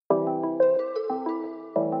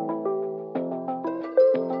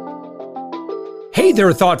Hey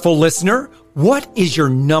there, thoughtful listener. What is your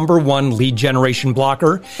number one lead generation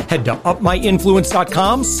blocker? Head to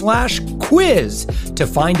upmyinfluence.com/quiz to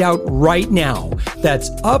find out right now.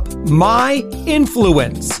 That's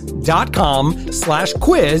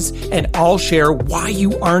upmyinfluence.com/quiz, and I'll share why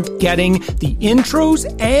you aren't getting the intros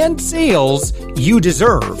and sales you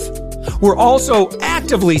deserve. We're also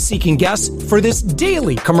actively seeking guests for this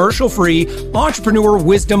daily commercial-free entrepreneur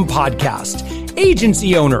wisdom podcast.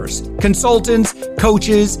 Agency owners, consultants,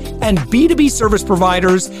 coaches, and B2B service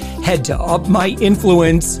providers, head to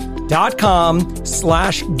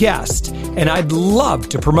upmyinfluence.com/guest. And I'd love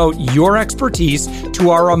to promote your expertise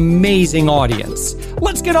to our amazing audience.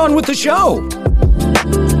 Let's get on with the show.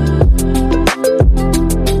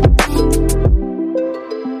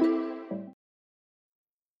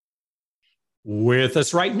 With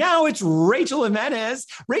us right now, it's Rachel Jimenez.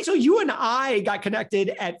 Rachel, you and I got connected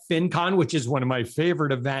at FinCon, which is one of my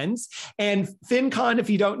favorite events. And FinCon, if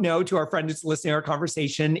you don't know, to our friend who's listening to our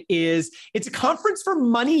conversation, it's a conference for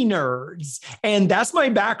money nerds. And that's my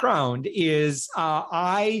background is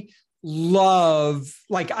I love,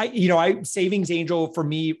 Savings Angel for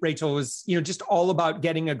me, Rachel, is, just all about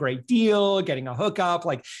getting a great deal, getting a hookup,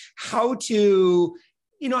 like how to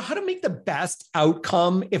make the best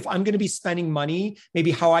outcome if I'm going to be spending money,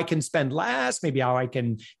 maybe how I can spend less, maybe how I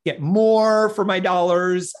can get more for my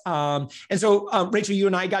dollars. And so, Rachel, you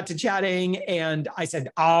and I got to chatting and I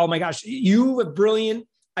said, oh my gosh, you have brilliant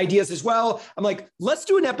ideas as well. I'm like, let's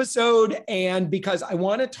do an episode. And because I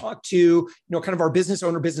want to talk to, kind of our business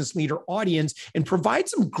owner, business leader audience and provide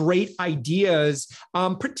some great ideas,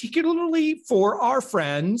 particularly for our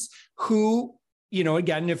friends who,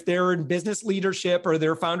 again, if they're in business leadership or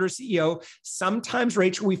they're founder CEO, sometimes,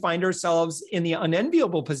 Rachel, we find ourselves in the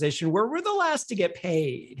unenviable position where we're the last to get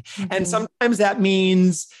paid. Mm-hmm. And sometimes that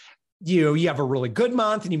means you have a really good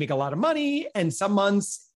month and you make a lot of money, and some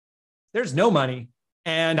months there's no money.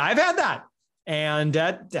 And I've had that. And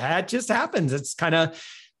that just happens. It's kind of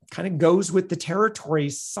goes with the territory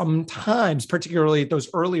sometimes, particularly at those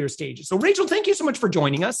earlier stages. So Rachel, thank you so much for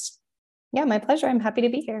joining us. Yeah, my pleasure. I'm happy to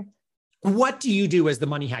be here. What do you do as the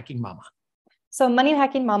Money Hacking Mama? So Money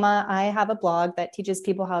Hacking Mama, I have a blog that teaches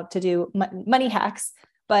people how to do money hacks.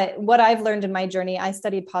 But what I've learned in my journey, I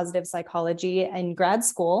studied positive psychology in grad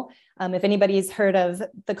school. If anybody's heard of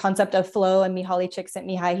the concept of flow, and Mihaly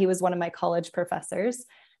Csikszentmihalyi, he was one of my college professors.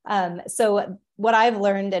 So what I've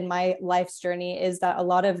learned in my life's journey is that a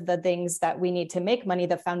lot of the things that we need to make money,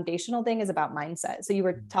 the foundational thing is about mindset. So you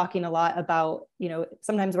were talking a lot about,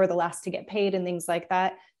 sometimes we're the last to get paid and things like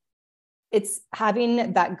that. It's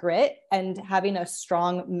having that grit and having a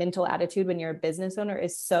strong mental attitude when you're a business owner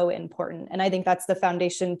is so important. And I think that's the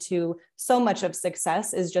foundation to so much of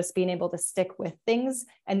success, is just being able to stick with things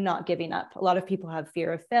and not giving up. A lot of people have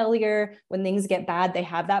fear of failure. When things get bad, they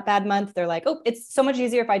have that bad month. They're like, oh, it's so much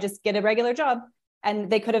easier if I just get a regular job.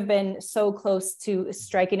 And they could have been so close to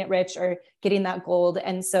striking it rich or getting that gold.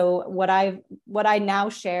 And so what I now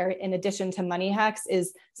share, in addition to money hacks,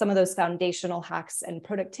 is some of those foundational hacks and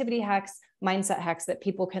productivity hacks, mindset hacks that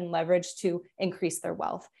people can leverage to increase their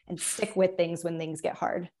wealth and stick with things when things get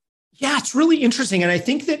hard. Yeah, it's really interesting. And I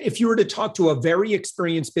think that if you were to talk to a very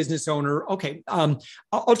experienced business owner,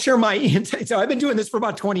 I'll share my insight. So I've been doing this for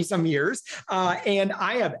about 20 some years. And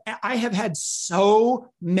I have had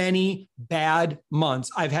so many bad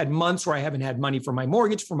months. I've had months where I haven't had money for my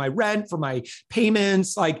mortgage, for my rent, for my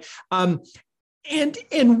payments, and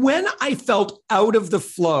when I felt out of the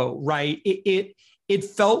flow, right, it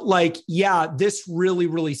felt like, yeah, this really,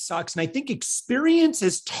 really sucks. And I think experience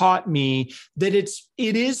has taught me that it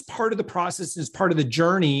is part of the process, is part of the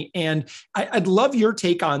journey. And I'd love your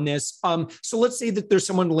take on this. So let's say that there's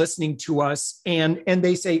someone listening to us and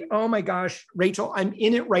they say, oh my gosh, Rachel, I'm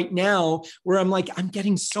in it right now where I'm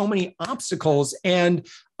getting so many obstacles. And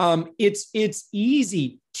it's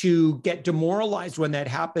easy to get demoralized when that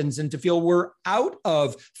happens and to feel we're out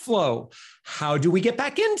of flow. How do we get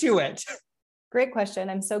back into it? Great question.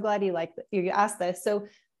 I'm so glad you asked this. So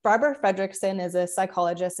Barbara Fredrickson is a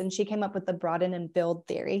psychologist, and she came up with the broaden and build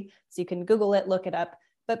theory. So you can Google it, look it up.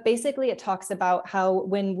 But basically it talks about how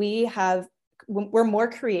when we're more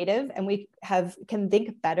creative and we can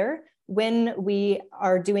think better when we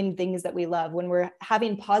are doing things that we love, when we're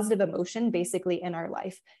having positive emotion basically in our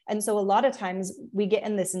life. And so a lot of times we get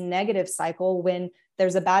in this negative cycle when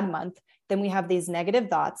there's a bad month. Then we have these negative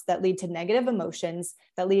thoughts that lead to negative emotions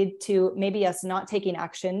that lead to maybe us not taking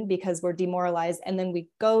action because we're demoralized. And then we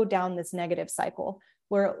go down this negative cycle,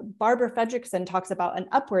 where Barbara Fredrickson talks about an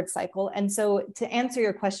upward cycle. And so to answer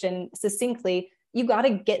your question succinctly, you got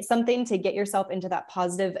to get something to get yourself into that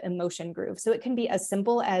positive emotion groove. So it can be as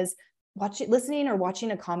simple as listening or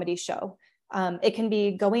watching a comedy show. It can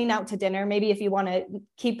be going out to dinner. Maybe if you want to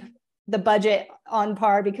keep the budget on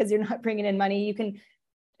par because you're not bringing in money, you can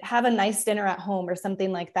have a nice dinner at home or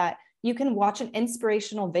something like that. You can watch an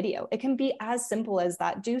inspirational video. It can be as simple as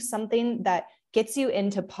that. Do something that gets you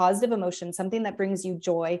into positive emotion, something that brings you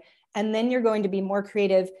joy. And then you're going to be more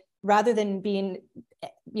creative rather than being,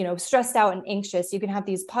 stressed out and anxious. You can have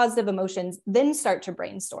these positive emotions, then start to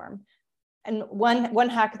brainstorm. And one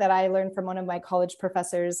hack that I learned from one of my college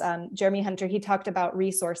professors, Jeremy Hunter, he talked about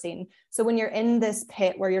resourcing. So when you're in this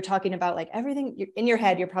pit where you're talking about like everything in your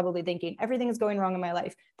head, you're probably thinking everything is going wrong in my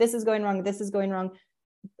life. This is going wrong. This is going wrong.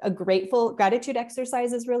 A gratitude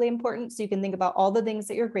exercise is really important. So you can think about all the things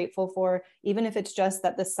that you're grateful for, even if it's just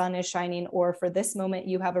that the sun is shining, or for this moment,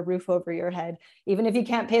 you have a roof over your head. Even if you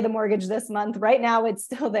can't pay the mortgage this month, right now it's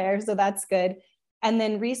still there. So that's good. And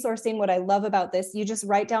then resourcing, what I love about this, you just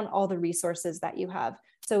write down all the resources that you have.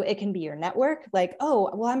 So it can be your network, like,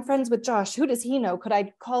 oh, well, I'm friends with Josh. Who does he know? Could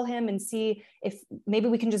I call him and see if maybe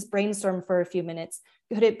we can just brainstorm for a few minutes?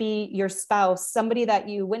 Could it be your spouse, somebody that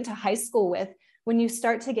you went to high school with? When you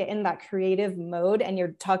start to get in that creative mode and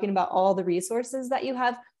you're talking about all the resources that you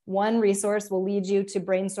have, one resource will lead you to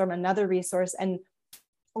brainstorm another resource. And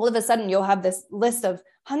all of a sudden you'll have this list of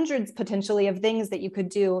hundreds potentially of things that you could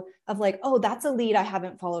do, of like, oh, that's a lead I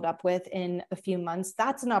haven't followed up with in a few months.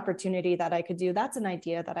 That's an opportunity that I could do. That's an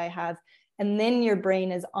idea that I have. And then your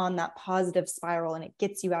brain is on that positive spiral and it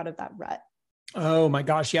gets you out of that rut. Oh my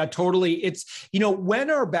gosh. Yeah, totally. It's, when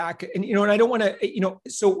our back and, and I don't want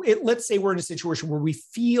to, let's say we're in a situation where we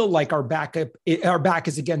feel like our back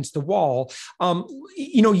is against the wall.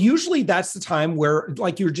 Usually that's the time where,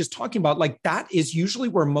 like you were just talking about, like that is usually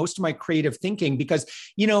where most of my creative thinking, because,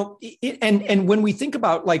 and when we think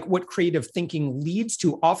about like what creative thinking leads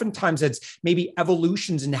to, oftentimes it's maybe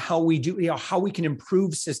evolutions in how we do, how we can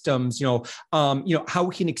improve systems, how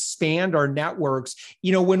we can expand our networks,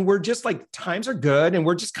 when we're just like time are good and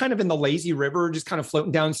we're just kind of in the lazy river, just kind of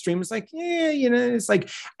floating downstream. It's like, it's like,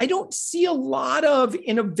 I don't see a lot of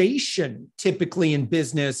innovation typically in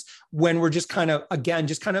business when we're just kind of, again,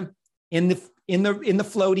 just kind of in the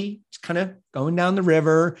floaty, just kind of going down the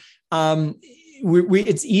river.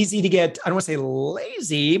 It's easy to get, I don't want to say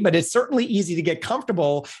lazy, but it's certainly easy to get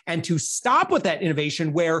comfortable and to stop with that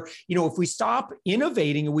innovation where, if we stop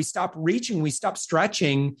innovating and we stop reaching, we stop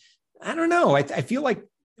stretching, I don't know. I feel like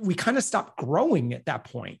we kind of stop growing at that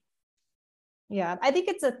point. Yeah, I think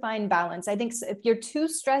it's a fine balance. I think if you're too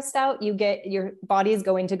stressed out, your body is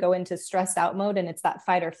going to go into stressed out mode and it's that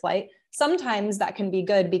fight or flight. Sometimes that can be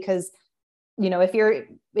good because,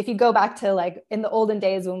 if you go back to like in the olden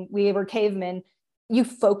days when we were cavemen, you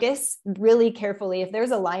focus really carefully. If there's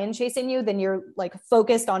a lion chasing you, then you're like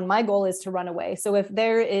focused on my goal is to run away. So if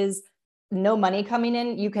there is no money coming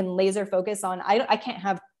in, you can laser focus on, I can't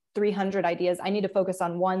have 300 ideas. I need to focus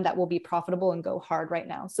on one that will be profitable and go hard right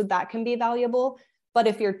now. So that can be valuable. But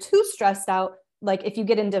if you're too stressed out, like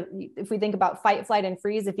if we think about fight, flight, and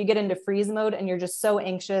freeze, if you get into freeze mode and you're just so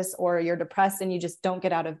anxious or you're depressed and you just don't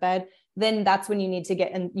get out of bed, then that's when you need to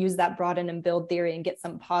get and use that broaden and build theory and get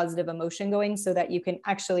some positive emotion going so that you can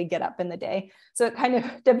actually get up in the day. So it kind of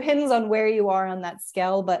depends on where you are on that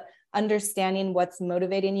scale, but understanding what's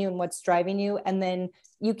motivating you and what's driving you. And then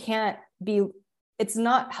it's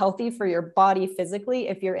not healthy for your body physically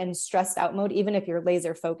if you're in stressed out mode, even if you're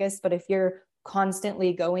laser focused, but if you're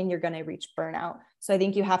constantly going, you're going to reach burnout. So I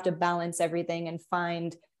think you have to balance everything and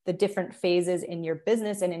find the different phases in your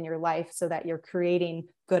business and in your life so that you're creating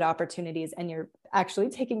good opportunities and you're actually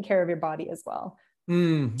taking care of your body as well.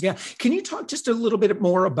 Yeah. Can you talk just a little bit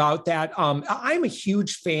more about that? I'm a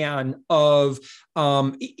huge fan of,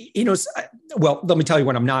 well, let me tell you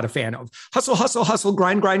what I'm not a fan of. Hustle, hustle, hustle,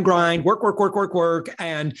 grind, grind, grind, work, work, work, work, work.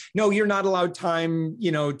 And no, you're not allowed time,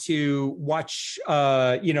 to watch,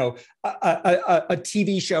 a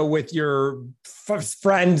TV show with your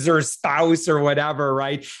friends or spouse or whatever.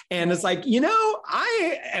 Right. And it's like,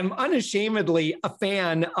 I am unashamedly a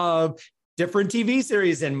fan of different TV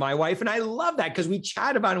series, and my wife and I love that because we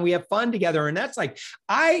chat about it and we have fun together. And that's like,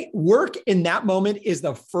 work in that moment is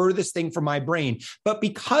the furthest thing from my brain. But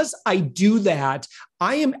because I do that,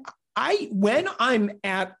 when I'm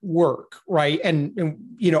at work, right. And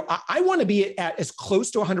I want to be at as close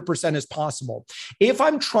to 100% as possible. If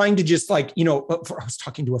I'm trying to just like, I was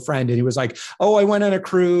talking to a friend and he was like, oh, I went on a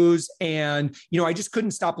cruise and, I just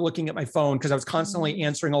couldn't stop looking at my phone because I was constantly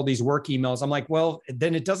answering all these work emails. I'm like, well,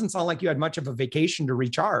 then it doesn't sound like you had much of a vacation to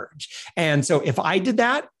recharge. And so if I did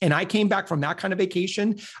that and I came back from that kind of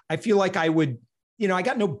vacation, I feel like I would, I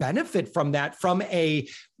got no benefit from that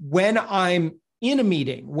when I'm in a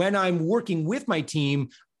meeting, when I'm working with my team,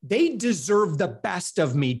 they deserve the best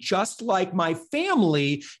of me, just like my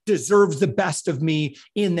family deserves the best of me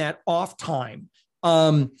in that off time.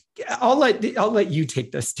 I'll let you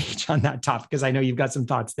take the stage on that topic because I know you've got some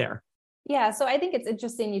thoughts there. Yeah, so I think it's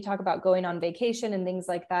interesting you talk about going on vacation and things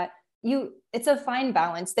like that. It's a fine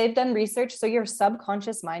balance. They've done research, so your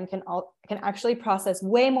subconscious mind can actually process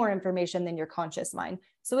way more information than your conscious mind.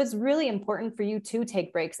 So it's really important for you to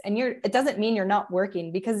take breaks. And it doesn't mean you're not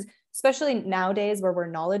working, because especially nowadays where we're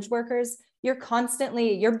knowledge workers, your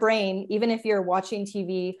brain, even if you're watching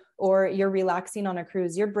TV or you're relaxing on a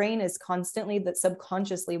cruise, your brain is constantly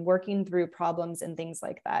subconsciously working through problems and things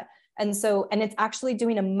like that. And it's actually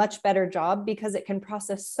doing a much better job because it can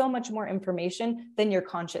process so much more information than your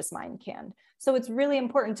conscious mind can. So it's really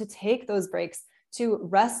important to take those breaks, to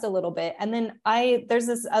rest a little bit. And then there's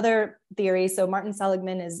this other theory. So Martin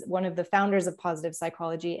Seligman is one of the founders of positive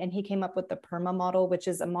psychology, and he came up with the PERMA model, which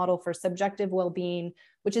is a model for subjective well-being,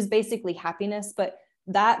 which is basically happiness. But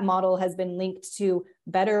that model has been linked to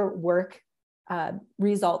better work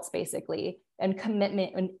results, basically, and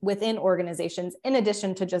commitment within organizations, in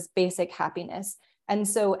addition to just basic happiness. And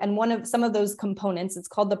some of those components, it's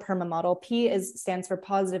called the PERMA model. Stands for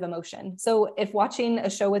positive emotion. So if watching a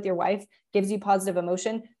show with your wife gives you positive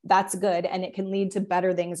emotion, that's good. And it can lead to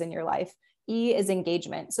better things in your life. E is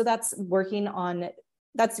engagement. So that's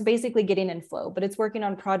basically getting in flow, but it's working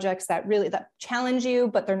on projects that challenge you,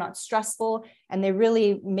 but they're not stressful and they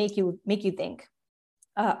really make you think.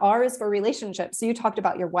 R is for relationships. So you talked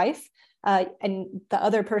about your wife. And the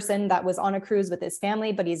other person that was on a cruise with his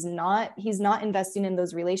family, but he's not investing in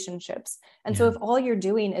those relationships. And so if all you're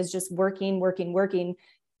doing is just working,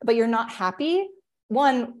 but you're not happy,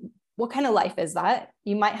 one, what kind of life is that?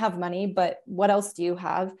 You might have money, but what else do you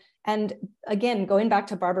have? And again, going back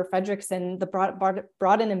to Barbara Fredrickson, the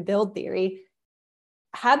broaden and build theory,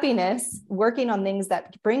 happiness, working on things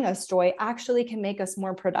that bring us joy actually can make us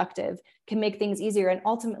more productive, can make things easier, and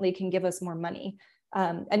ultimately can give us more money.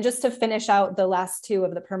 And just to finish out the last two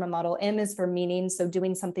of the PERMA model, M is for meaning. So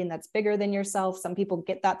doing something that's bigger than yourself. Some people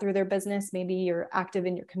get that through their business. Maybe you're active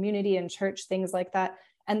in your community and church, things like that.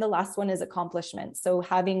 And the last one is accomplishment. So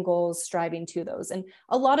having goals, striving to those. And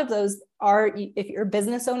a lot of those if you're a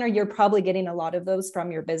business owner, you're probably getting a lot of those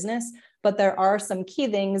from your business, but there are some key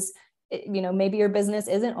things, maybe your business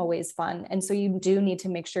isn't always fun. And so you do need to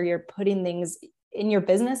make sure you're putting things in your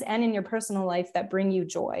business and in your personal life that bring you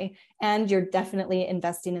joy. And you're definitely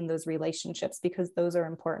investing in those relationships because those are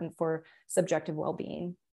important for subjective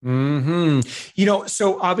well-being.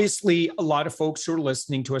 So obviously a lot of folks who are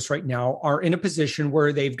listening to us right now are in a position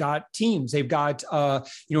where they've got teams, they've got,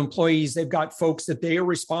 employees, they've got folks that they are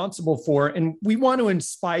responsible for. And we want to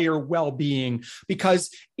inspire well-being, because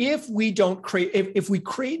if we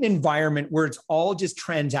create an environment where it's all just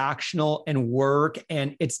transactional and work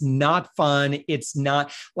and it's not fun, it's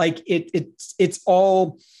not like it's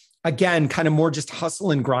all, again, kind of more just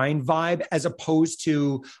hustle and grind vibe, as opposed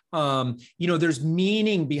to, there's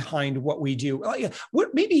meaning behind what we do.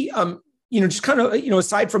 What maybe, just kind of,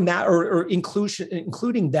 aside from that or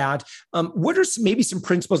including that, what are maybe some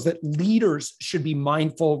principles that leaders should be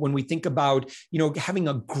mindful when we think about, having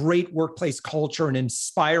a great workplace culture and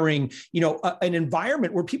inspiring, an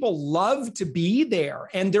environment where people love to be there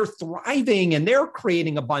and they're thriving and they're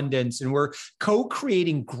creating abundance and we're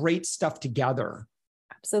co-creating great stuff together?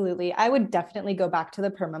 Absolutely. I would definitely go back to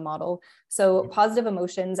the PERMA model. So positive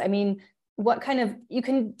emotions, you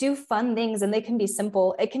can do fun things and they can be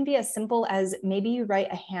simple. It can be as simple as maybe you write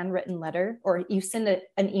a handwritten letter or you send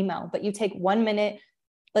an email, but you take 1 minute,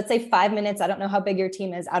 let's say 5 minutes, I don't know how big your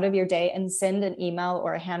team is, out of your day and send an email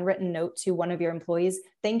or a handwritten note to one of your employees,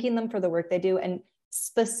 thanking them for the work they do and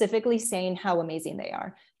specifically saying how amazing they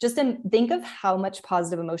are. Just think of how much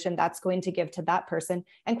positive emotion that's going to give to that person.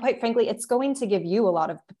 And quite frankly, it's going to give you a lot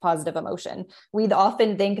of positive emotion. We'd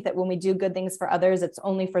often think that when we do good things for others, it's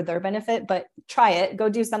only for their benefit, but try it, go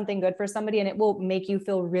do something good for somebody and it will make you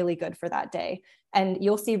feel really good for that day. And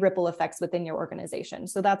you'll see ripple effects within your organization.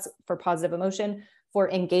 So that's for positive emotion. For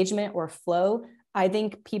engagement or flow, I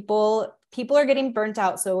think people are getting burnt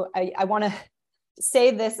out. So I want to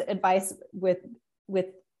say this advice with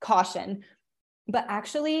caution, but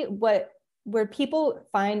actually where people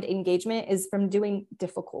find engagement is from doing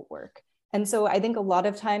difficult work. And so I think a lot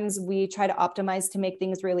of times we try to optimize to make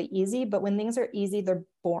things really easy, but when things are easy, they're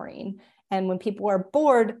boring. And when people are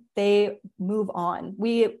bored, they move on.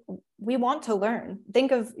 We want to learn.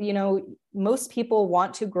 Think of, most people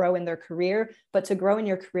want to grow in their career, but to grow in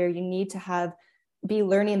your career, you need to be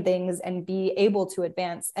learning things and be able to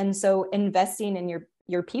advance. And so investing in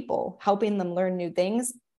your people, helping them learn new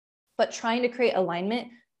things, but trying to create alignment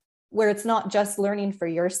where it's not just learning for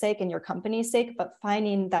your sake and your company's sake, but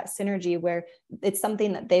finding that synergy where it's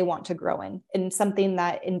something that they want to grow in and something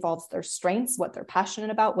that involves their strengths, what they're passionate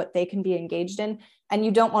about, what they can be engaged in. And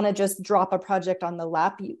you don't want to just drop a project on their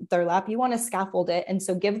lap. You want to scaffold it. And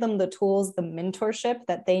so give them the tools, the mentorship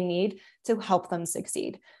that they need to help them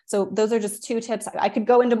succeed. So those are just 2 tips. I could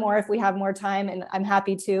go into more if we have more time, and I'm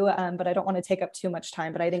happy to, but I don't want to take up too much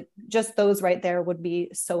time. But I think just those right there would be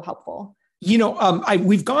so helpful.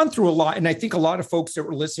 We've gone through a lot, and I think a lot of folks that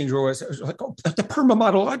were listening to us are like, oh, the PERMA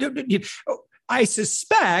model. I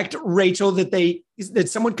suspect, Rachel, that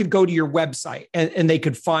someone could go to your website and they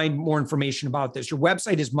could find more information about this. Your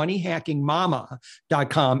website is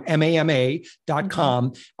moneyhackingmama.com,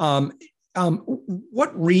 MAMA.com.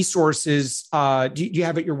 What resources do you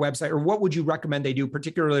have at your website, or what would you recommend they do,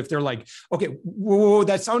 particularly if they're like, okay, whoa,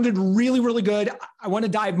 that sounded really, really good. I want to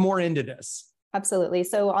dive more into this. Absolutely.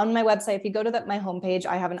 So on my website, if you go to my homepage,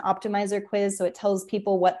 I have an optimizer quiz. So it tells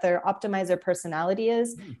people what their optimizer personality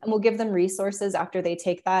is, and we'll give them resources after they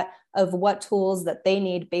take that of what tools that they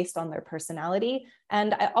need based on their personality.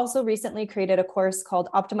 And I also recently created a course called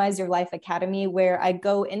Optimize Your Life Academy, where I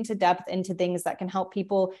go into depth into things that can help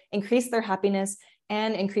people increase their happiness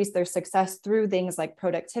and increase their success through things like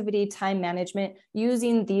productivity, time management,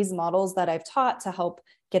 using these models that I've taught to help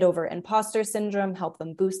get over imposter syndrome, help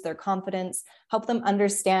them boost their confidence, help them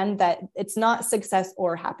understand that it's not success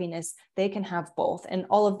or happiness. They can have both. And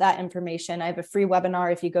all of that information, I have a free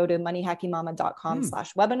webinar if you go to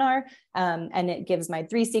moneyhackingmama.com/webinar, and it gives my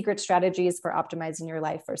 3 secret strategies for optimizing your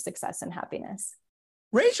life for success and happiness.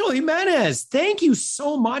 Rachel Jimenez, thank you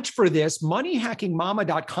so much for this.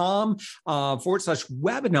 Moneyhackingmama.com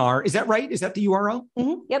 /webinar. Is that right? Is that the URL?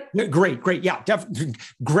 Mm-hmm. Yep. Great. Yeah, definitely.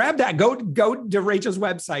 Grab that. Go to Rachel's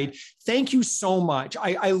website. Thank you so much.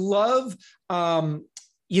 I love,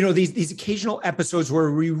 these occasional episodes where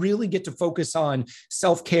we really get to focus on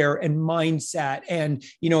self-care and mindset, and,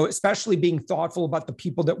 especially being thoughtful about the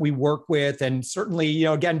people that we work with. And certainly,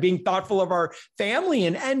 again, being thoughtful of our family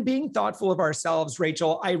and being thoughtful of ourselves.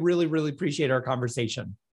 Rachel, I really, really appreciate our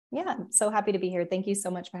conversation. Yeah, I'm so happy to be here. Thank you so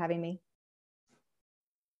much for having me.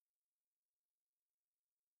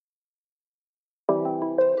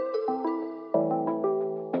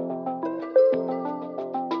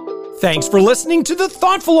 Thanks for listening to the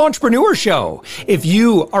Thoughtful Entrepreneur Show. If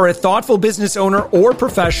you are a thoughtful business owner or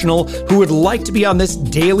professional who would like to be on this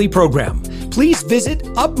daily program, please visit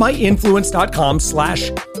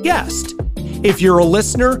upmyinfluence.com/guest. If you're a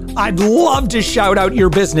listener, I'd love to shout out your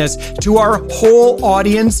business to our whole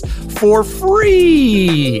audience for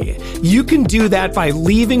free. You can do that by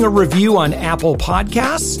leaving a review on Apple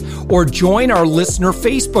Podcasts or join our listener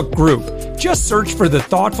Facebook group. Just search for The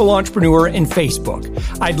Thoughtful Entrepreneur in Facebook.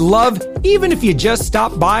 I'd love even if you just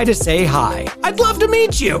stop by to say hi. I'd love to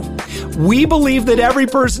meet you. We believe that every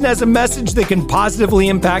person has a message that can positively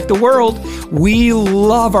impact the world. We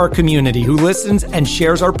love our community who listens and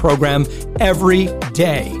shares our program every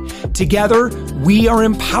day. Together, we are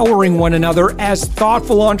empowering one another as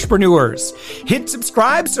thoughtful entrepreneurs. Hit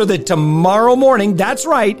subscribe so that tomorrow morning, that's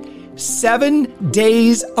right, 7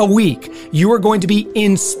 days a week, you are going to be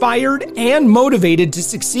inspired and motivated to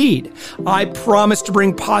succeed. I promise to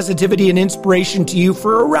bring positivity and inspiration to you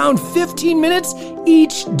for around 15 minutes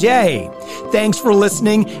each day. Thanks for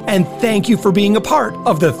listening, and thank you for being a part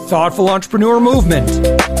of the Thoughtful Entrepreneur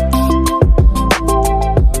Movement.